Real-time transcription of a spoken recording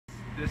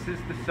This is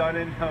the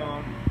Sunnen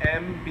home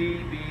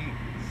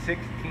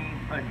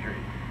MBB-1660,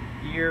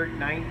 year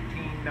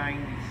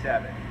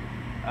 1997.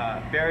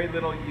 Very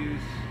little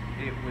use.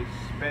 It was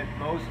spent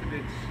most of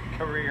its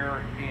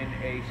career in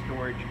a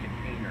storage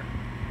container.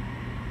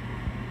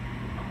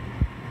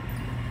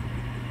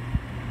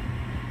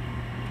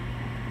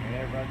 And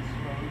it runs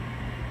smooth.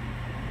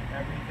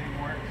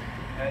 Everything works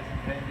as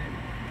intended.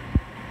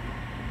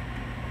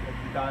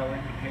 That's the dial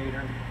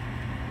indicator.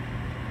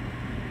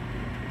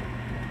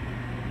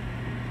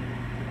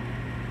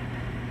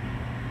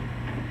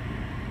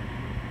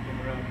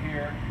 Around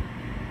here,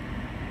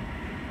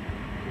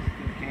 just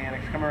the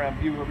mechanics. Come around,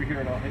 view over here,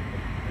 and I'll hit the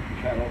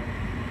channel.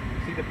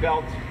 See, the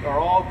belts are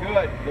all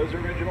good. Those are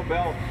original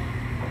belts.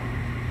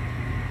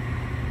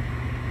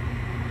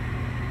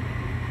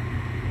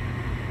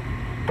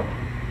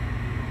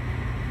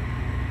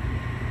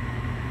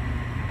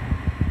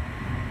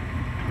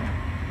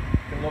 You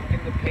can look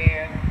in the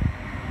pan,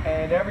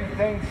 and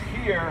everything's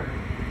here,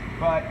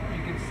 but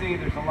you can see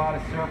there's a lot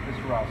of surface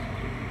rust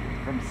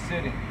from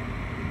sitting.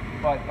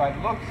 But by the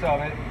looks of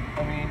it,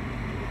 I mean,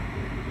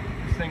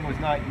 this thing was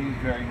not used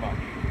very much.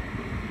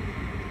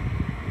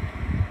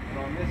 And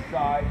on this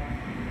side,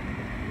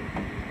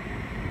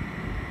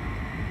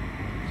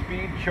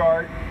 speed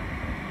chart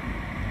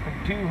from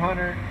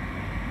 200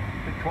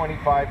 to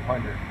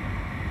 2500.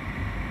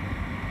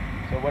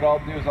 So what I'll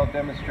do is I'll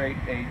demonstrate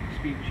a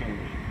speed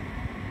change.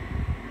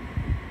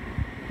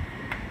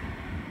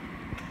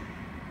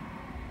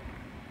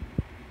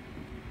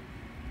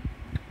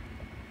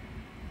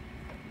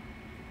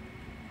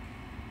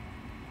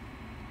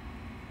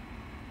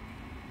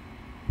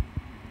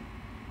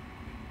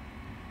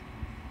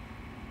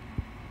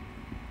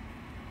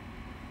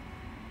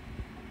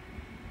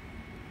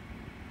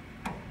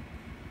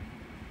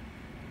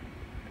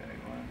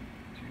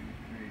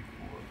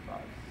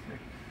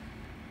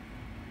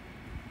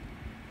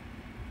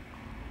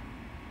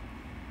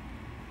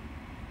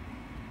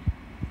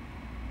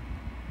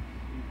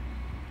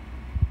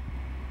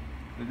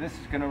 So this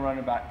is going to run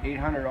about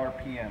 800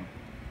 RPM.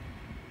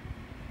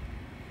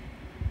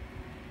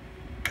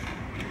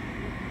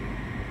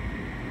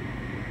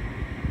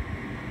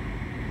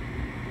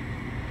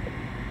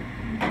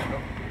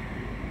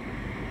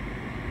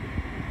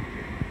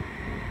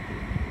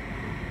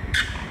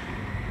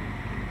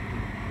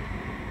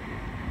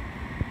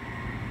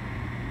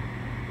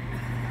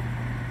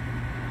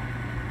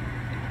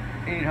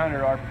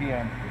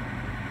 RPM.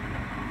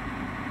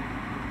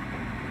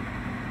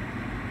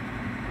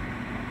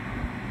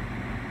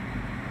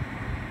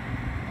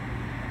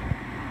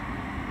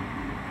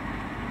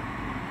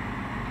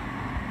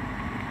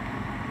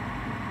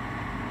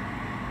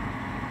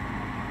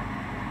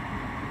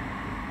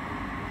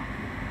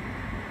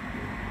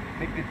 I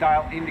think the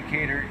dial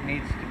indicator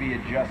needs to be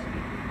adjusted.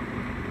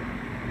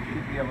 You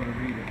should be able to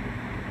read it.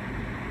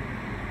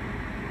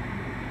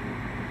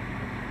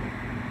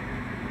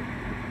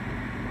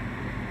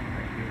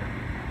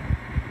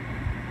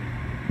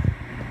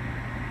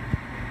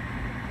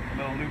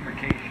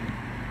 Lubrication.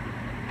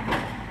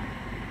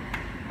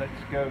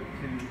 Let's go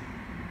to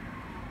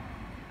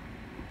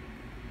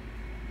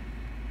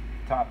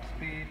top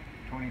speed,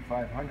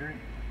 2500.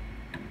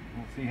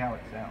 We'll see how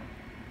it sounds.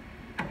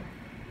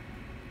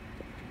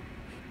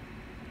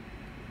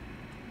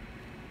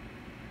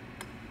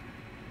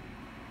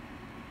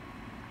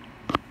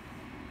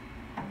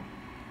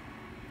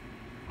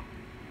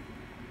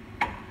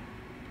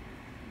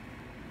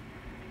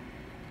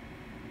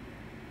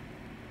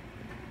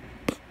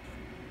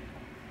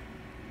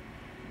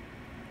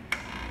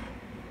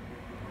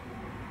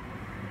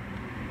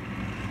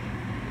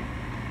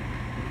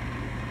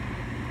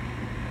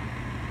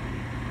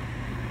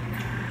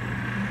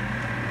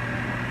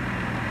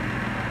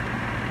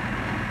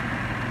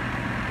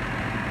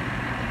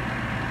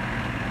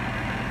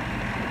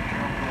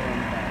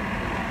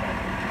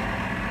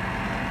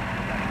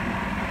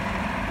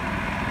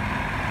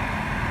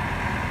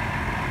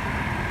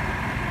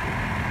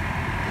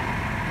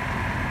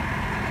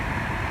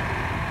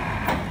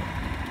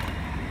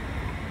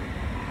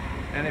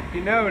 And if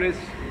you notice,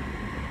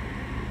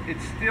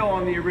 it's still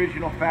on the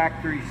original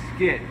factory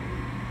skid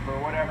for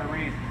whatever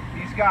reason.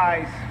 These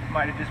guys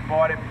might have just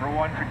bought it for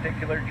one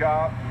particular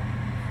job.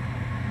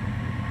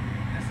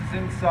 This is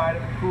inside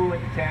of the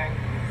cooling tank,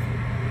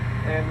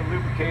 and the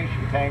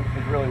lubrication tank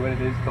is really what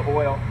it is, the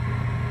oil.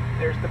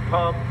 There's the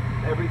pump,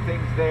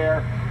 everything's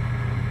there.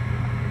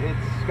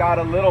 It's got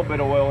a little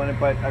bit of oil in it,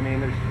 but I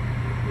mean,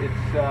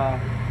 it's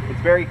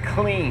very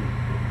clean.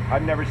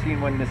 I've never seen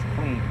one this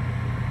clean.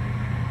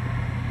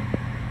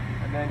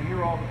 And then here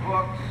are all the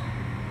books.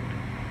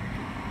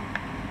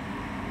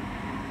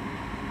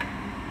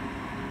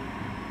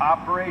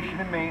 Operation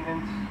and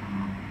maintenance.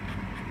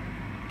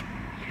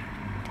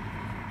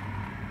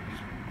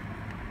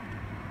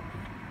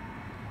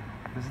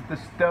 This is the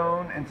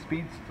stone and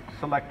speed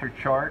selector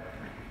chart.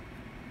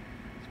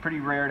 It's pretty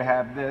rare to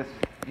have this.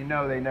 You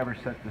know they never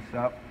set this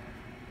up.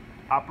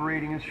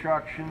 Operating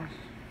instructions.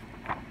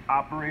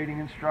 Operating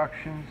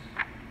instructions.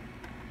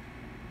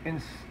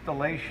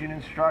 installation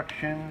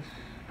instructions.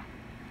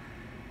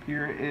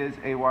 Here is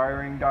a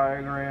wiring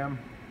diagram.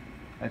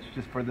 That's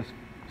just for the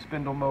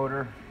spindle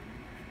motor.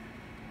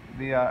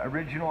 The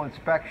original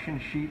inspection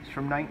sheets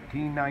from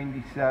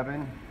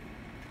 1997.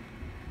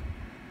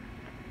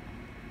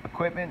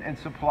 Equipment and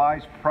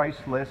supplies price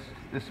list.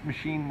 This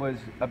machine was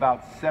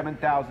about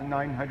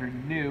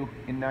 $7,900 new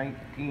in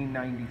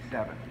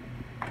 1997.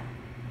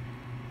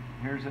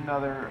 Here's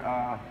another,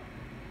 a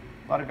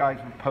lot of guys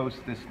would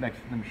post this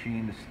next to the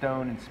machine, the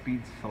stone and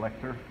speed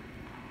selector.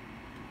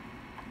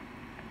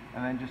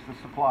 And then just the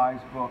supplies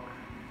book,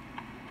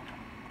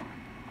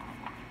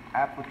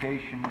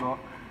 application book,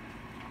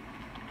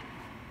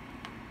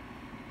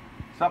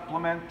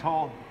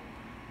 supplemental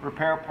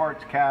repair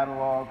parts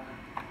catalog,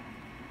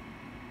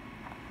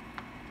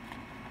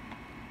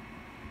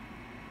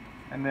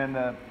 and then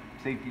the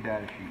safety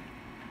data sheet.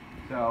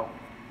 So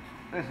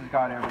this has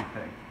got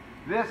everything.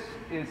 This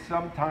is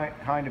some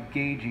kind of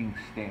gauging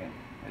stand.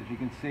 As you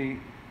can see,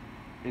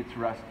 it's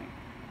rusty.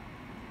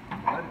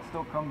 But it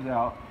still comes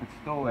out, it's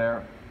still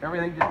there.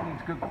 Everything just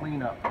needs good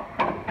cleanup.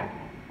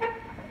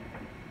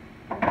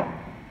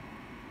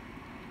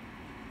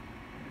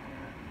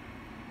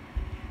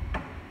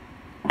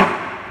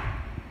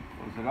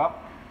 Close it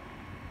up.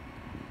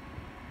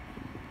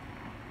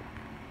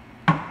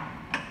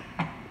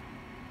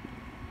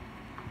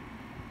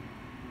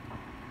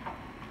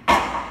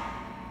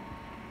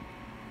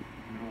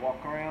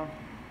 Walk around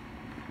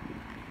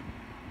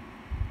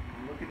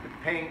and look at the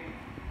paint.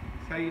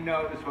 That's how you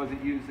know this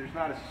wasn't used. There's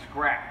not a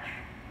scratch.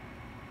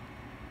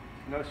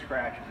 There's no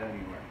scratches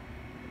anywhere.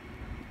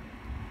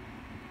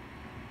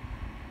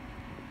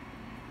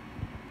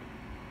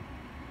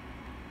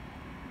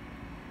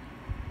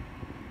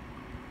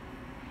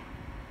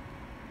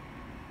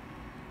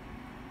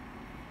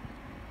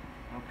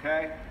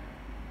 Okay,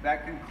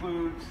 that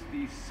concludes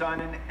the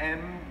Sunnen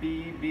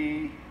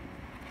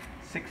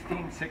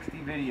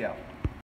MBB-1660 video.